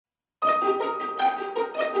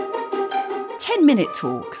10-Minute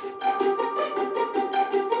Talks,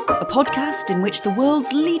 a podcast in which the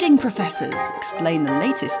world's leading professors explain the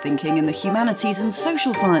latest thinking in the humanities and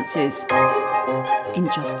social sciences in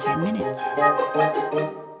just 10 minutes.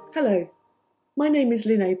 Hello, my name is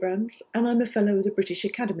Lynn Abrams and I'm a Fellow of the British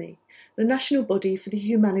Academy, the national body for the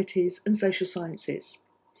humanities and social sciences.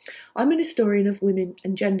 I'm an historian of women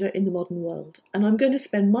and gender in the modern world, and I'm going to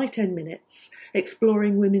spend my 10 minutes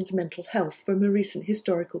exploring women's mental health from a recent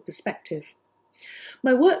historical perspective.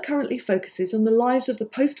 My work currently focuses on the lives of the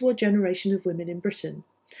post-war generation of women in Britain.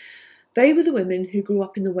 They were the women who grew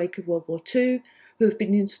up in the wake of World War II, who have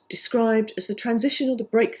been described as the transition or the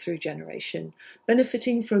breakthrough generation,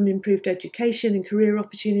 benefiting from improved education and career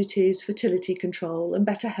opportunities, fertility control, and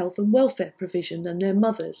better health and welfare provision than their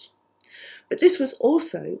mothers. But this was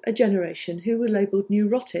also a generation who were labelled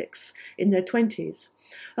neurotics in their 20s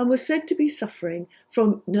and were said to be suffering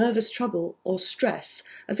from nervous trouble or stress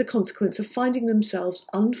as a consequence of finding themselves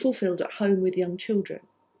unfulfilled at home with young children.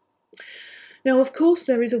 Now, of course,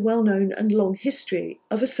 there is a well-known and long history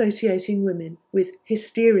of associating women with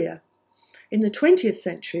hysteria. In the 20th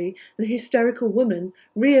century, the hysterical woman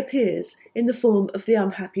reappears in the form of the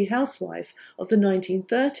unhappy housewife of the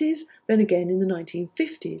 1930s, then again in the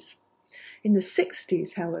 1950s. In the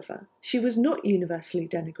 60s, however, she was not universally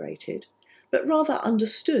denigrated, but rather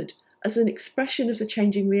understood as an expression of the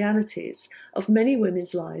changing realities of many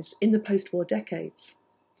women's lives in the post-war decades.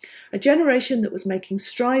 A generation that was making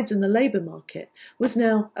strides in the labour market was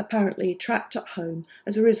now apparently trapped at home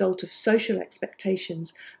as a result of social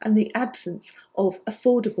expectations and the absence of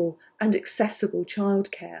affordable and accessible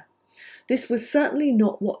childcare. This was certainly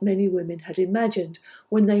not what many women had imagined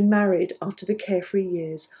when they married after the carefree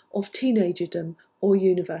years of teenagerdom or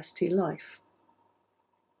university life.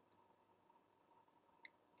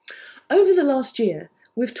 Over the last year,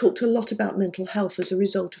 we've talked a lot about mental health as a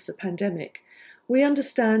result of the pandemic. We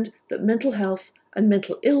understand that mental health and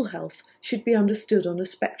mental ill health should be understood on a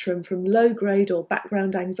spectrum from low-grade or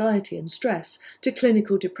background anxiety and stress to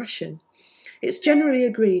clinical depression. It's generally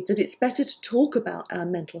agreed that it's better to talk about our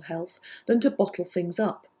mental health than to bottle things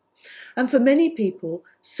up. And for many people,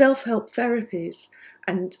 self-help therapies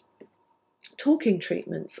and talking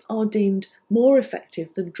treatments are deemed more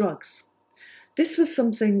effective than drugs. This was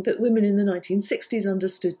something that women in the 1960s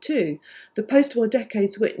understood too. The post-war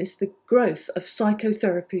decades witnessed the growth of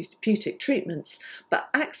psychotherapeutic treatments, but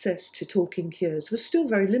access to talking cures was still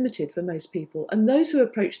very limited for most people, and those who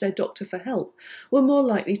approached their doctor for help were more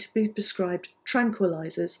likely to be prescribed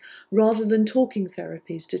tranquilizers rather than talking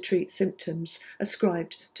therapies to treat symptoms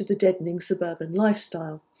ascribed to the deadening suburban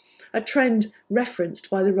lifestyle. A trend referenced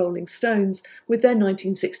by the Rolling Stones with their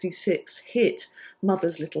 1966 hit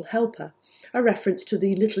Mother's Little Helper, a reference to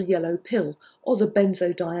the little yellow pill or the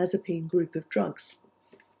benzodiazepine group of drugs.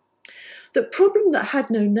 The problem that had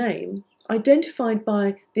no name, identified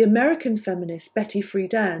by the American feminist Betty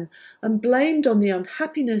Friedan and blamed on the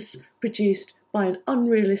unhappiness produced by an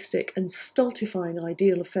unrealistic and stultifying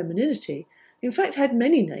ideal of femininity, in fact had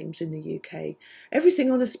many names in the UK,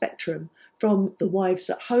 everything on a spectrum from the wives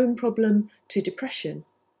at home problem to depression.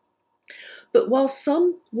 But while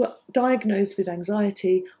some were diagnosed with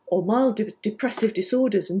anxiety or mild depressive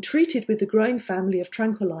disorders and treated with the growing family of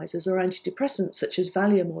tranquilizers or antidepressants such as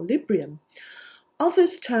Valium or Librium,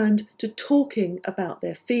 others turned to talking about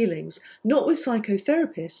their feelings, not with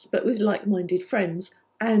psychotherapists, but with like-minded friends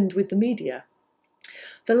and with the media.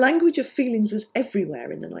 The language of feelings was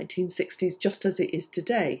everywhere in the 1960s, just as it is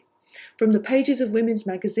today. From the pages of women's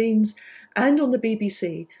magazines and on the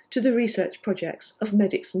BBC to the research projects of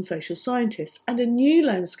medics and social scientists, and a new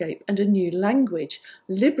landscape and a new language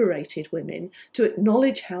liberated women to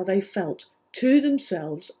acknowledge how they felt to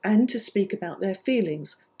themselves and to speak about their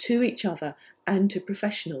feelings to each other and to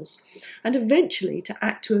professionals, and eventually to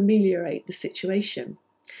act to ameliorate the situation.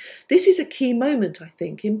 This is a key moment, I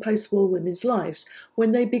think, in post-war women's lives,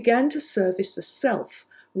 when they began to service the self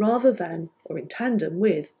rather than, or in tandem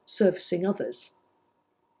with, servicing others.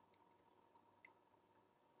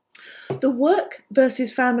 The work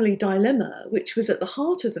versus family dilemma, which was at the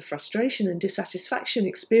heart of the frustration and dissatisfaction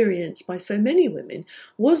experienced by so many women,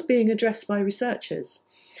 was being addressed by researchers.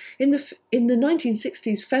 In the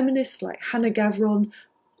 1960s, feminists like Hannah Gavron,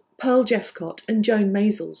 Pearl Jeffcott and Joan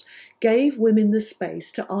Maisels gave women the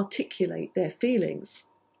space to articulate their feelings.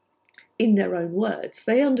 In their own words,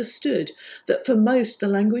 they understood that for most the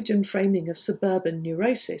language and framing of suburban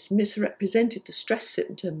neurosis misrepresented the stress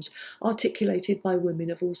symptoms articulated by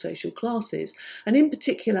women of all social classes, and in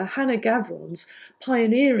particular Hannah Gavron's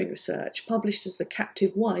pioneering research, published as The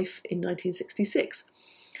Captive Wife in 1966,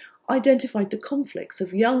 identified the conflicts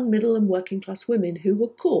of young middle and working class women who were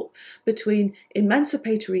caught between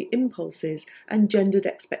emancipatory impulses and gendered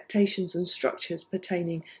expectations and structures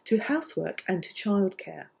pertaining to housework and to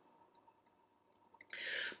childcare.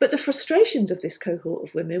 But the frustrations of this cohort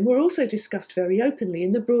of women were also discussed very openly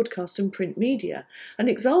in the broadcast and print media. An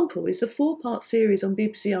example is the 4-part series on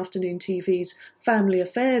BBC Afternoon TV's Family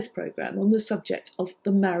Affairs programme on the subject of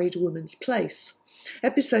the married woman's place.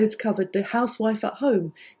 Episodes covered the housewife at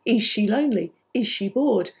home. Is she lonely? Is she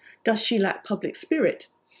bored? Does she lack public spirit?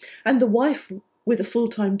 And the wife with a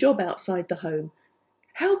full-time job outside the home.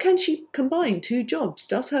 How can she combine 2 jobs?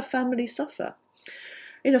 Does her family suffer?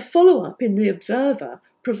 In a follow-up in The Observer,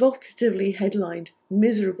 provocatively headlined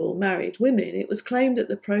Miserable Married Women, it was claimed that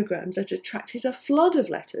the programmes had attracted a flood of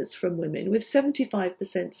letters from women, with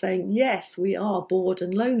 75% saying, yes, we are bored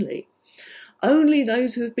and lonely. Only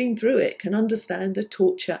those who have been through it can understand the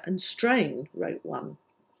torture and strain, wrote one.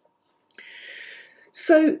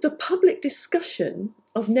 So the public discussion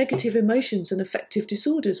of negative emotions and affective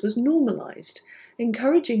disorders was normalised,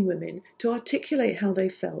 encouraging women to articulate how they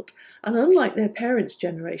felt, and unlike their parents'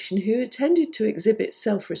 generation who tended to exhibit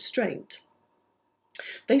self-restraint,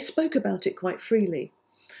 they spoke about it quite freely.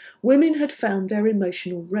 Women had found their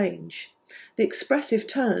emotional range. The expressive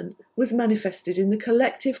turn was manifested in the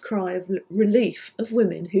collective cry of relief of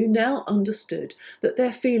women who now understood that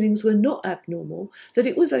their feelings were not abnormal, that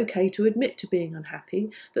it was okay to admit to being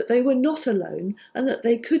unhappy, that they were not alone, and that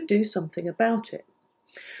they could do something about it.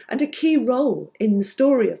 And a key role in the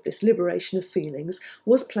story of this liberation of feelings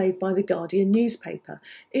was played by the Guardian newspaper.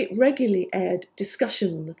 It regularly aired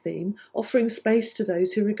discussion on the theme, offering space to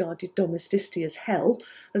those who regarded domesticity as hell,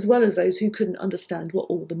 as well as those who couldn't understand what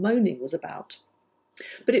all the moaning was about.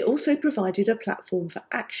 But it also provided a platform for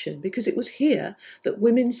action, because it was here that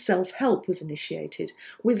women's self-help was initiated,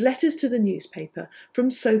 with letters to the newspaper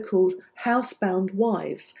from so-called housebound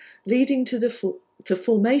wives, leading to the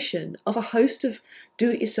formation of a host of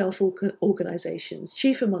do-it-yourself organisations,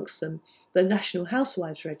 chief amongst them the National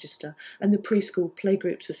Housewives Register and the Preschool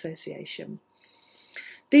Playgroups Association.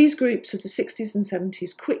 These groups of the 60s and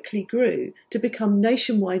 70s quickly grew to become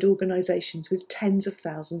nationwide organisations with tens of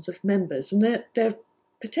thousands of members, and they're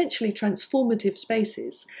potentially transformative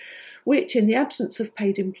spaces, which, in the absence of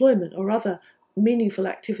paid employment or other meaningful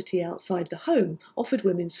activity outside the home, offered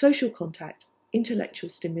women social contact, intellectual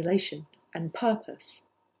stimulation and purpose.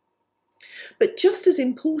 But just as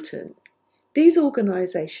important, these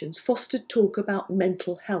organisations fostered talk about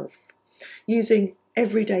mental health, using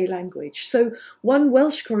everyday language. So one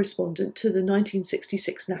Welsh correspondent to the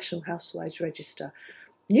 1966 National Housewives Register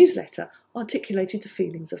newsletter articulated the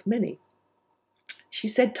feelings of many. She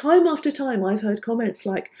said, time after time I've heard comments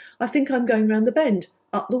like, I think I'm going round the bend,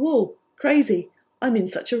 up the wall, crazy, I'm in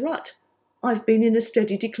such a rut. I've been in a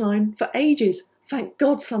steady decline for ages. Thank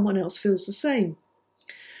God someone else feels the same.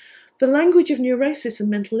 The language of neurosis and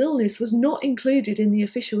mental illness was not included in the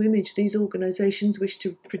official image these organisations wished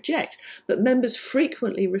to project, but members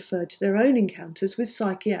frequently referred to their own encounters with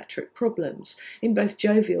psychiatric problems in both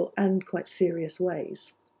jovial and quite serious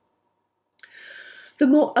ways. The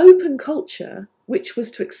more open culture, which was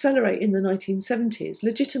to accelerate in the 1970s,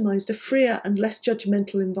 legitimised a freer and less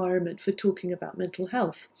judgmental environment for talking about mental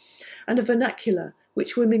health, and a vernacular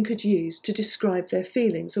which women could use to describe their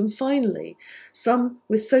feelings. And finally, some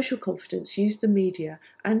with social confidence used the media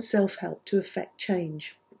and self-help to effect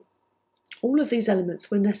change. All of these elements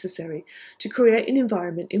were necessary to create an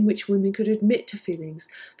environment in which women could admit to feelings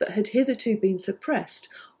that had hitherto been suppressed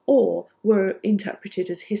or were interpreted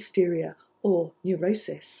as hysteria or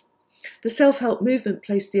neurosis. The self-help movement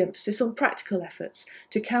placed the emphasis on practical efforts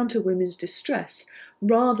to counter women's distress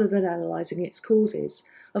rather than analysing its causes.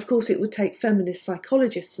 Of course, it would take feminist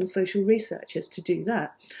psychologists and social researchers to do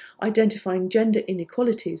that, identifying gender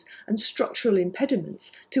inequalities and structural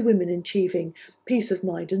impediments to women achieving peace of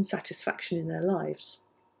mind and satisfaction in their lives.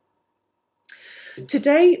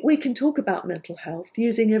 Today, we can talk about mental health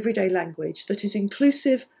using everyday language that is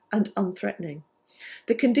inclusive and unthreatening.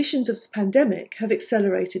 The conditions of the pandemic have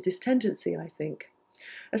accelerated this tendency, I think.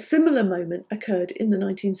 A similar moment occurred in the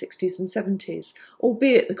 1960s and 70s,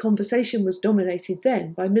 albeit the conversation was dominated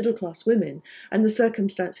then by middle-class women and the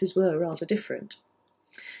circumstances were rather different.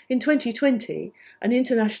 In 2020, an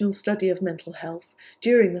international study of mental health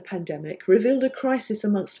during the pandemic revealed a crisis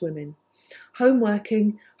amongst women.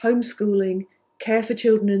 Homeworking, homeschooling, care for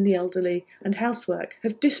children and the elderly, and housework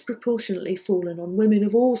have disproportionately fallen on women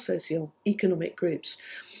of all socio-economic groups,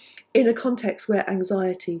 in a context where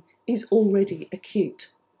anxiety is already acute.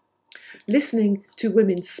 Listening to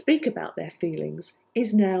women speak about their feelings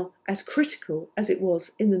is now as critical as it was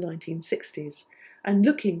in the 1960s, and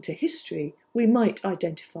looking to history, we might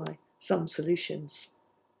identify some solutions.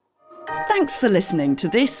 Thanks for listening to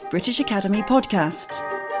this British Academy podcast.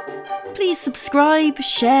 Please subscribe,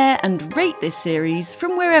 share and rate this series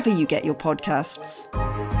from wherever you get your podcasts.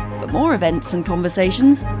 For more events and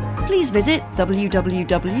conversations, please visit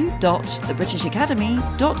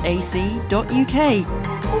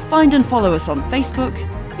www.thebritishacademy.ac.uk or find and follow us on Facebook,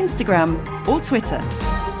 Instagram or Twitter.